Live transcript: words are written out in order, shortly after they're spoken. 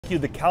you.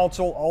 The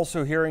council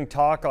also hearing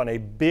talk on a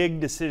big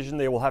decision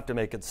they will have to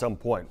make at some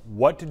point.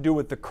 What to do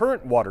with the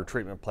current water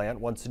treatment plant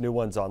once the new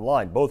one's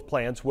online. Both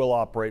plants will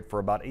operate for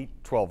about 8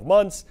 to 12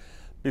 months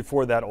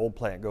before that old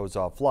plant goes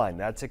offline.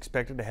 That's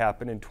expected to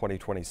happen in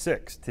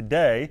 2026.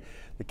 Today,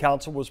 the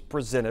council was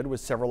presented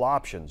with several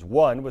options.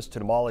 One was to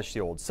demolish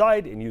the old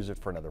site and use it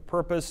for another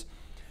purpose.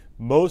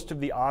 Most of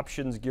the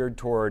options geared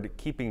toward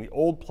keeping the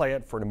old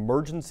plant for an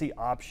emergency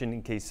option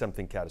in case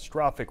something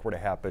catastrophic were to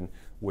happen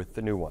with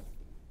the new one.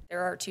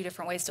 There are two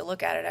different ways to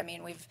look at it. I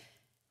mean,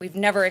 we've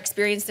never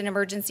experienced an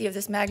emergency of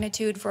this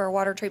magnitude for a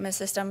water treatment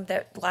system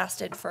that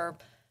lasted for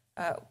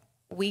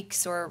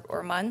weeks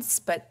or months,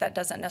 but that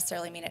doesn't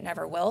necessarily mean it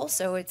never will.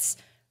 So it's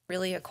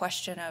really a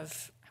question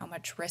of how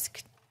much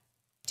risk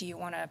do you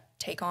want to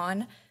take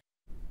on.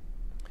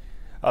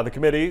 The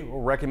committee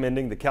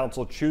recommending the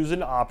council choose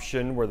an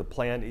option where the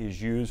plant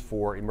is used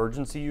for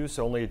emergency use.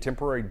 Only a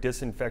temporary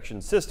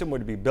disinfection system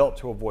would be built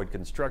to avoid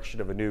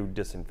construction of a new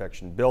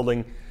disinfection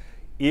building.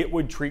 It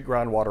would treat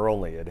groundwater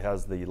only. It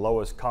has the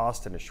lowest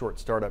cost and a short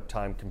startup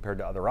time compared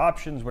to other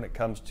options when it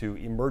comes to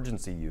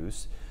emergency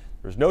use.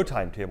 There's no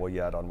timetable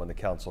yet on when the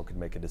council could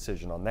make a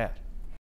decision on that.